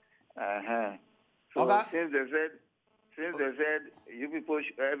 So since they said you people,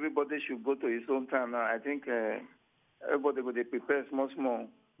 everybody should go to his own town. Now I think everybody will prepare small.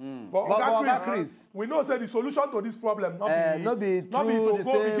 But Chris, we know say the solution to this problem not be to go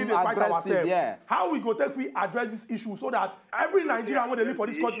begin to fight ourselves. Yeah. How we go take we address this issue so that every Nigerian when they live for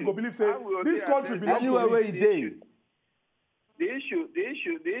this country go believe say this country belongs to anywhere where they. The issue is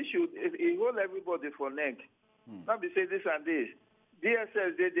it hold everybody for neck. Not be say this and this.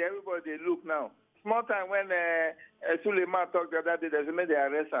 DSS everybody look now. Small time when Suleiman talked the other day, they made the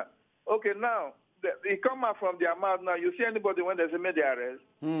arrest. Okay, now they come out from their mouth now. You see anybody when they made the arrest?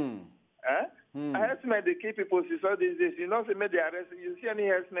 Herdsmen, they keep people see all these days. You know they made the arrest. You see any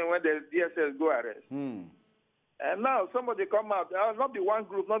herdsmen when the DSS go arrest? And now somebody come out. Not be one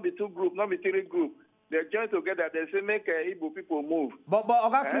group, not be two group, not be three group. They join together. They say make Igbo people move. But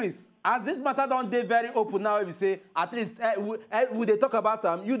Oga Chris, as this matter don't they very open now, we say at least would they talk about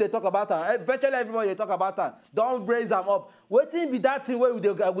them? You they talk about them. Virtually everybody they talk about them. Don't raise them up. Waiting be that thing where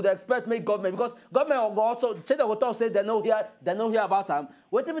would expect make government because government will also say they will talk say they know here about them.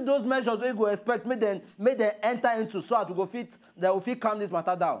 Waiting be those measures we go expect make them enter into so to go fit they will fit calm this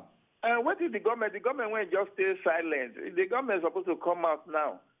matter down. What is the government? The government won't just stay silent. The government is supposed to come out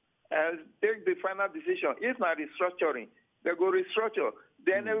now and take the final decision. If not restructuring, they go restructure.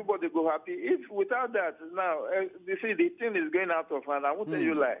 Then everybody go happy. If without that, now you see the thing is going out of hand. I won't tell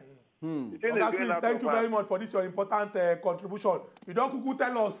you lie. The thing is going out of hand. Thank you very much for this your important contribution. You don't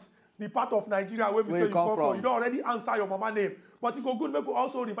tell us the part of Nigeria where we say you come from. You don't already answer your mama name, but it go good. Make we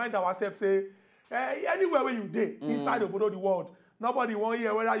also remind ourselves say anywhere where you dey inside the world. Nobody won't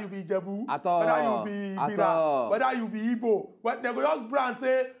hear whether you be Jebu, whether you be Bira, whether you be Igbo. They go just brand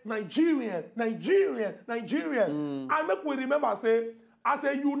say Nigerian. And make we remember say, as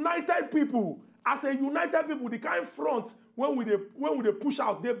a united people, the kind front when we push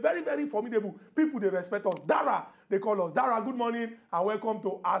out, they're very, very formidable. People they respect us. Dara, they call us. Dara, good morning and welcome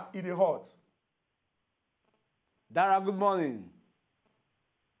to As Edey Hot. Dara, good morning.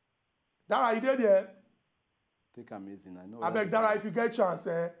 Dara, you there? Take amazing. I know. I beg Dara, if you get chance,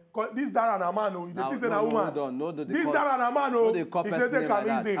 this Dara na man, you think na woman. This Dara na man, he said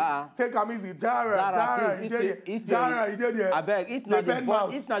take am easy. Dara, you did there. I beg, if not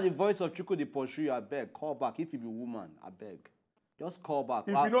the voice of Chukwudi pursue you, I beg, call back. If you be woman, I beg, just call back.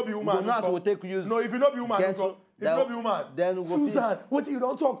 If you not be woman, will take use. No, if you not be woman, if you not be woman, then Susan, what you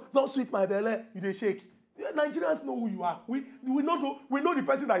don't talk, don't sweet my belly, you dey shake. Nigerians know who you are. We know the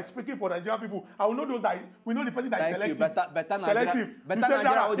person that is speaking for Nigerian people. And we know the person that is selective. Selective. You said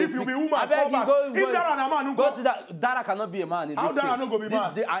Dara, if you be woman, call back. If Dara na man, go see that Dara cannot be a man in this case. How Dara no go be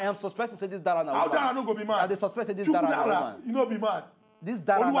man? I am suspected to say this Dara na woman. How Dara no go be man? They suspected this Dara na woman. You know be man. This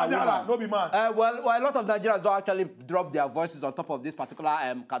Dara no be man. Well, a lot of Nigerians don't actually drop their voices on top of this particular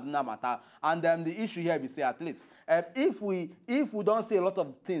Kaduna matter. And the issue here we say at least, if we don't see a lot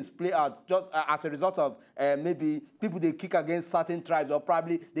of things play out just as a result of maybe people they kick against certain tribes or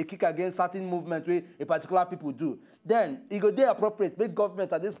probably they kick against certain movements where a particular people do, then it go be appropriate. Make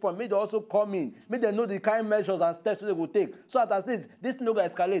government at this point, may they also come in, may they know the kind of measures and steps they will take so that at least this no go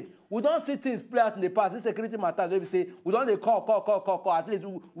escalate. We don't see things play out in the past. This security matters where we say we don't call. At least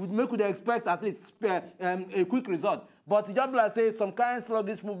we make them expect at least a quick result. But the job like say some kind of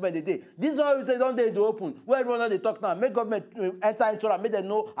sluggish movement they did. This is why we say don't they do open. Where everyone they talk now, make government enter into that, make them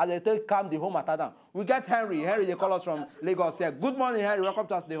know as they take calm the whole matter down. We get Henry. Henry, they call us from Lagos here. Good morning, Henry. Welcome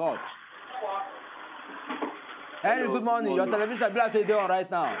to As Edey Hot. Henry, good morning. Your television, be like say they on right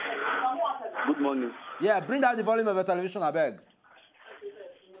now. Good morning. Yeah, bring down the volume of your television, I beg.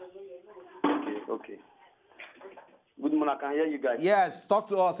 Okay. Good morning, I can hear you guys. Yes, talk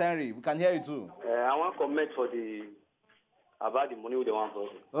to us, Henry. We can hear you too. I want to comment about the money with the one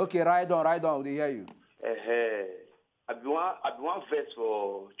person. Okay, ride on, we hear you. I be one verse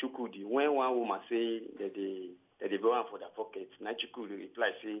for Chukwudi. When one woman say that they borrow for their pockets, now Chukwudi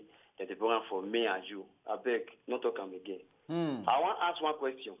reply say that they borrow for me and you. I beg, not talk am again. I want to ask one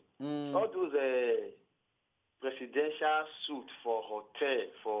question. All those presidential suit for hotel,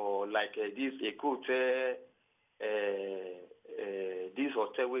 for like this Eco hotel, this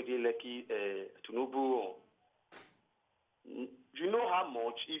hotel where they lucky Tunubu. Do you know how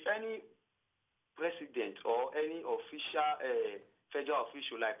much, if any president or any official, federal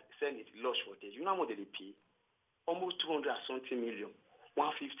official like Senate lodge for this, you know how much they pay? Almost 200 something million,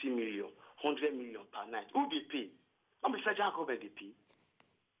 150 million, 100 million per night. Who they pay? How much federal government they pay?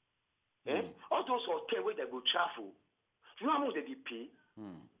 All those hotels where they go travel, you know how much they pay?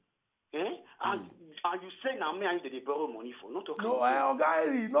 And you say now me and they borrow money for not talking. No,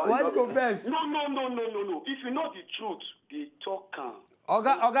 Ogairi, no, you don't go first. No. If you know the truth, they talk.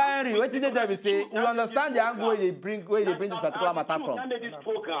 Oga Henry, what did they say? We understand the angle where they bring this particular matter from. We made this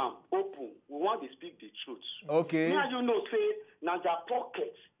program open. We want to speak the truth. Okay. Now you know, say now their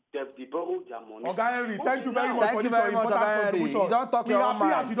pockets. They borrow their money. Oga Henry, thank you very much for this important contribution. You don't talk your own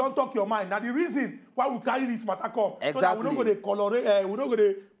mind. You don't talk your mind. Now the reason why we carry this matter come, exactly. So that we don't go to color, we don't go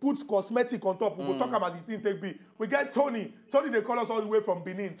to put cosmetic on top. We go talk about the thing take be. We get Tony. Tony, they call us all the way from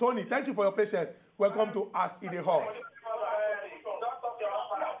Benin. Tony, thank you for your patience. Welcome to As Edey Hot.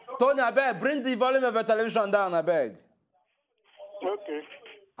 Tony, I beg, bring the volume of your television down, I beg. Okay.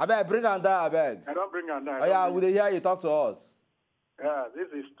 I beg, bring it down, I beg. I don't bring it down. Oh yeah, would they hear you talk to us? Yeah, this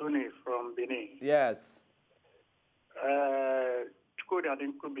is Tony from Benin. Yes. Chukwudi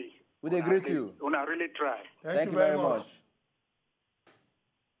and Nkubi. Would they greet you? When I really try. Thank you very much.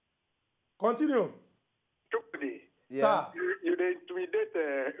 Continue. Chukwudi. Yeah. You intimidate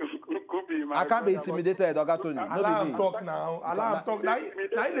Nkubi. I can't be intimidated, Oga Tony. Allow him talk now. Allow him talk. Now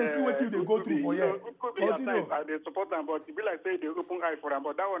they see what you they go through for here. Continue. They support them, but it be like say they open eye for them.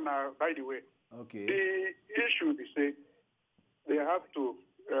 But that one, by the way. Okay. The issue they say they have to.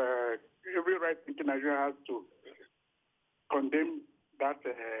 Every right-thinking Nigeria has to condemn that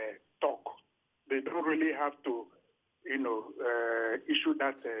talk. They don't really have to, issue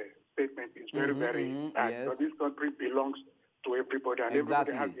that statement. It's very, very bad. Yes. So this country belongs to everybody, and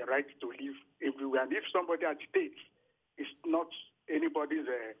everybody has the right to live everywhere. And if somebody agitates, it's not anybody's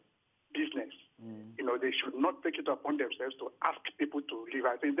business. They should not take it upon themselves to ask people to leave.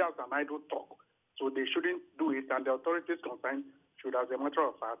 I think that's an idle talk. So they shouldn't do it, and the authorities concerned should, as a matter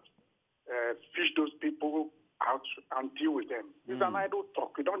of fact, fish those people out and deal with them. It's an idle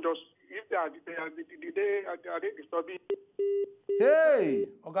talk. You don't just, if they are disturbing. Hey!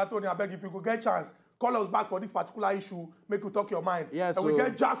 Oga Tony, I beg if you could get chance, call us back for this particular issue, make you talk your mind. Yes, and we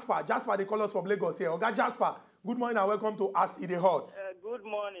get Jasper. Jasper, they call us from Lagos here. Oga Jasper, good morning and welcome to As Edey Hot. Good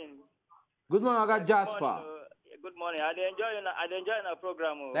morning. Good morning, Oga Jasper. Good morning. I enjoy our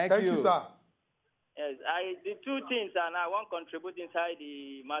program. Thank you, sir. Yes, the two things, and I want to contribute inside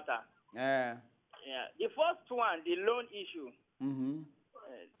the matter. Yeah. The first one, the loan issue.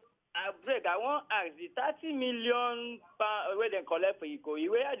 I want to ask the 30 million where they collect for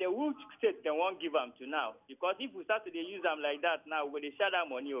Ikoyi, where the which state they won't give them to now? Because if we start to use them like that now, we they share that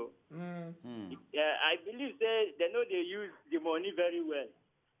money. I believe they know they use the money very well.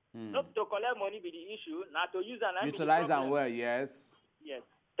 Not to collect money be the issue, not to use and utilize them well, yes. Yes.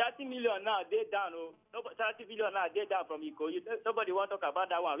 30 million now, they down. 30 million now, they down from Ikoyi. Nobody want to talk about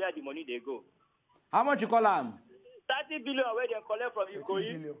that one, where the money they go. How much you call them? 30 billion where they collect from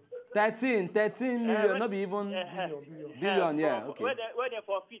Ikoyi. 13 million, not be even billion, yeah. Okay. Where they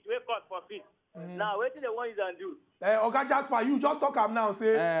forfeit, where court forfeit. Now, what do they want you to do? Oga Jasper, you just talk am now,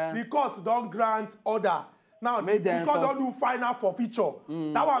 say the court don't grant order. Now, the court don't do final forfeiture.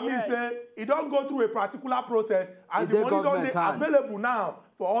 That one means say it don't go through a particular process and the money don't be available now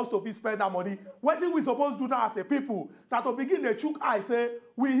for us to spend that money. What thing we supposed to do now as a people? That to begin the chook eye say,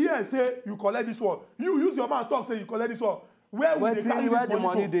 we here say you collect this one. You use your mouth talk say you collect this one. Where will they carry this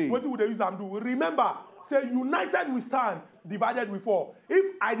money go? What will they use them do? Remember, say united we stand, divided we fall.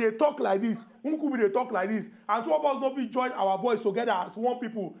 If they talk like this, Nkubi they talk like this, and two of us don't join our voice together as one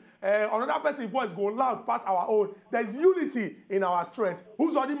people, another person's voice go loud past our own. There's unity in our strength.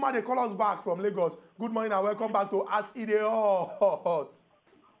 Who's on the man they call us back from Lagos? Good morning and welcome back to As Edey Hot.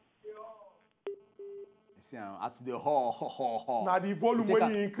 See, as the ho. Now the volume when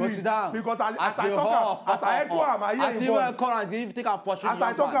you increase. Because as I echo am, I hear your voice. As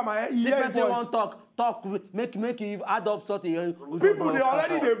I talk am, I hear your voice. Talk, make you add up something. People, they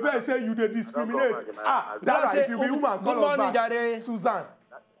already they vex say you they discriminate. Dara, if you be woman, call us back. Susan.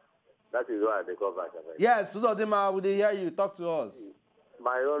 That is why they call back. Yes, Susan, would they hear you? Talk to us.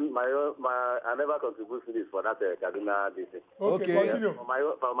 I never contribute to this for that Kaduna DC. Okay, continue. For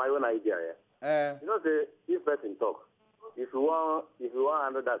my own idea, you know, if person talk, if you want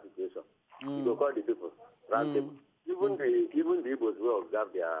handle that situation, you go call the people, round table. Even the Igbos will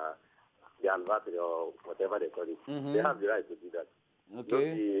observe their anniversary or whatever they call it. They have the right to do that.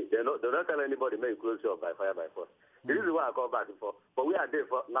 Okay. They don't tell anybody make close shop by fire by force. This is why I call back before. But we are there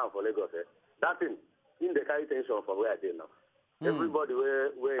now for Lagos. That thing, in the carry tension from where I did now. Everybody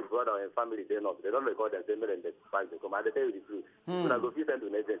where brother and family they not. They don't record them, they make them find them come. And they tell you the truth. When I go fit send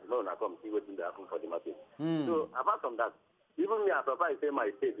to an agent, no, I come see what they happen for the market. So apart from that, even me I surprised say my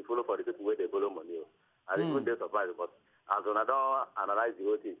state to follow for the people where they borrow money. And even they surprised, but as when I don't analyze the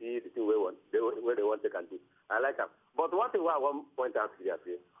whole thing, see the thing where they want they can do. I like that. But one thing I want to point out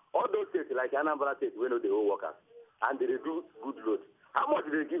seriously, all those states like Anambra State, we know they all workers and they do good roads. How much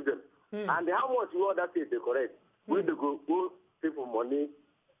do they give them? And how much you other states they correct? When they go people money,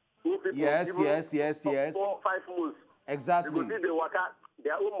 yes. 4 5 months. Exactly. They go see they work out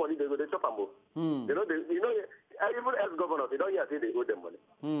their own money, they go they chop them. You know, even as governors, they don't hear say they owe them money.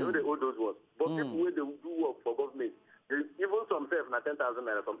 You know they owe those ones. But people where they do work for government, even some self na 10,000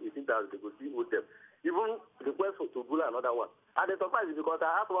 naira, some 18,000, they go see owe them. Even request to Bula another one. And they surprised because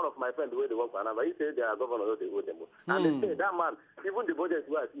I asked one of my friends the way they work for another, he said they are governors, they owe them. And they say that man, even the budget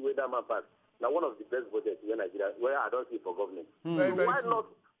where I see where that man passed. Now, one of the best budgets in Nigeria, where I don't see for government. So why not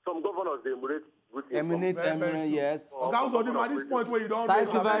some governors they emanate good income? Yes. Okay, Uzodinma, at this point where you don't.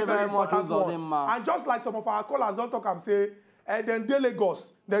 Thank you very much, Uzodinma. And just like some of our callers don't talk and say, then they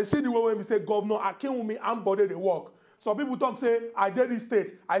Lagos, then see the way when we say Governor Akinwumi and body they work. Some people talk say I did this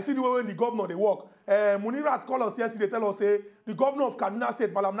state. I see the way when the governor they work. Munirat call us yesterday, tell us say the governor of Kaduna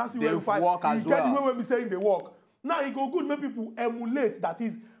State, Malam Nasir, he get the way when we say they work. Now it go good, make people emulate, that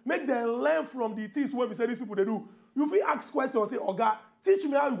is, make them learn from the things where we say these people they do. You feel ask questions, say, Oga, teach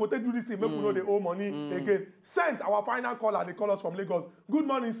me how you go take do this thing, make we know they owe money again. Saint, our final caller, they call us from Lagos. Good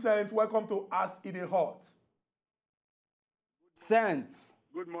morning, Saint. Welcome to As Edey Hot. Saint.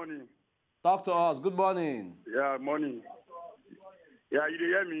 Good morning. Talk to us. Good morning. Yeah, morning. Yeah, you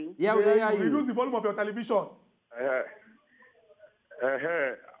hear me? Yeah, we hear you. Reduce the volume of your television.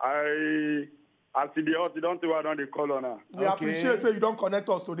 As Edey Hot, you don't think I don't call on her. We appreciate that you don't connect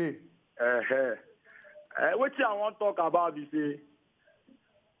us today. What I want to talk about is,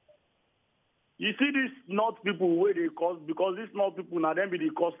 you see these North people where they cause, because these North people now then be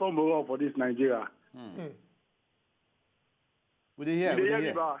the customer for this Nigeria. Would they hear?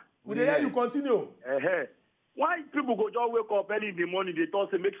 Would they hear you continue? Why people go just wake up early in the morning, they thought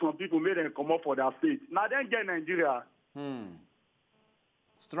they make some people make them come up for their state. Now then get Nigeria.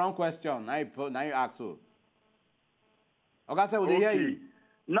 Strong question. Now you ask so. Okay, so would they hear you?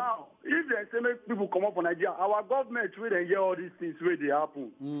 Now, if they say make people come up for Nigeria, our government will then hear all these things where they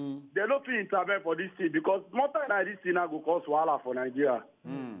happen. They don't feel intervene for this thing because more time like this thing now go cause wahala for Nigeria.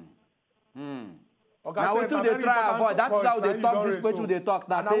 Okay, now what do they try avoid? That's how they talk this way to they talk.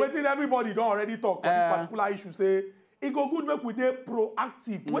 And now waiting everybody don't already talk for this particular issue. Say it go good make we dey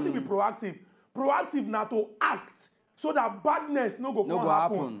proactive. What to be proactive? Proactive now to act so that badness no go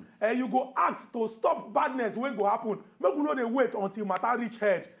happen. And you go act to stop badness when go happen. Make we know they wait until matter reach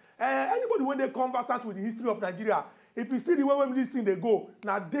head. Anybody when they conversant with the history of Nigeria, if you see the way when this thing they go,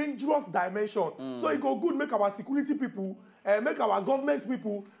 now dangerous dimension. So it go good make our security people, make our government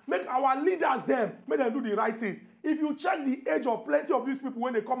people, make our leaders them, make them do the right thing. If you check the age of plenty of these people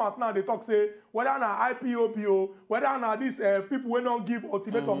when they come out now, they talk say whether na IPOB, whether na these people when don't give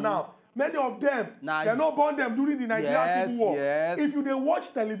ultimatum now. Many of them, they're not born them during the Nigerian Civil War. If you they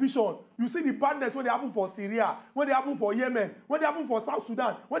watch television, you see the badness when they happen for Syria, when they happen for Yemen, when they happen for South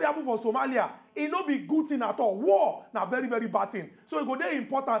Sudan, when they happen for Somalia. It no be good thing at all. War, now very, very bad thing. So it go there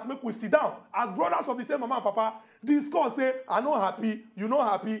important, make we sit down. As brothers of the same mama and papa, discuss, say, I'm not happy, you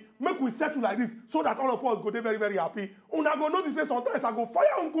not happy. Make we settle like this, so that all of us go there very, very happy. Una go notice say sometimes I go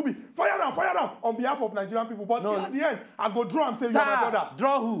fire Nkubi, fire them on behalf of Nigerian people. But at the end, I go draw and say, you are my brother.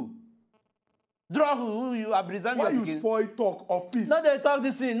 Draw who? Draw who you are presenting. Why you spoil talk of peace? No, they talk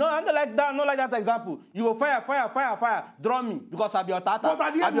this thing. No, I'm not like that. Not like that example. You go fire. Draw me because I'm your tata. But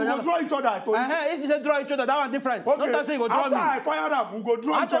at the end, we go draw each other. If you say draw each other, that one different. Okay. Not say you go draw after me. I fire them, we go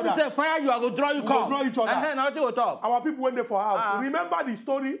draw each other. After you say fire you, I go draw you. We go draw each other. Now you go talk. Our people when they for house. Remember the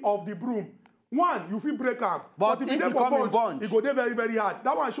story of the broom one, you feel break am. But if you come in bunch, it go dey very, very hard.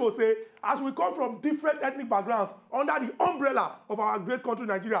 That one shows say, as we come from different ethnic backgrounds under the umbrella of our great country,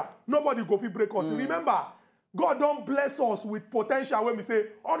 Nigeria, nobody go fit break us. Remember, God don't bless us with potential when we say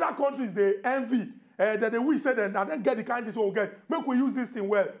other countries they envy. That they wish say then and then get the kind of this one we get. Make we use this thing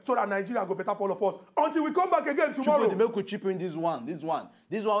well so that Nigeria go better for all of us. Until we come back again tomorrow. Chukwudi, make we chip in this one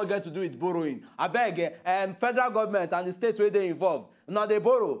we get to do with borrowing. I beg, federal government and the states where they involved. Now they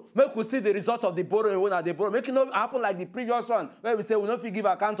borrow. Make we see the result of the borrowing when they borrow. Make it not happen like the previous one where we say we don't give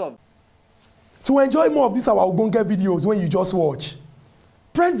account of. To enjoy more of these our Ogbonge videos when you just watch,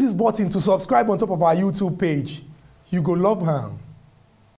 press this button to subscribe on top of our YouTube page. You go love her.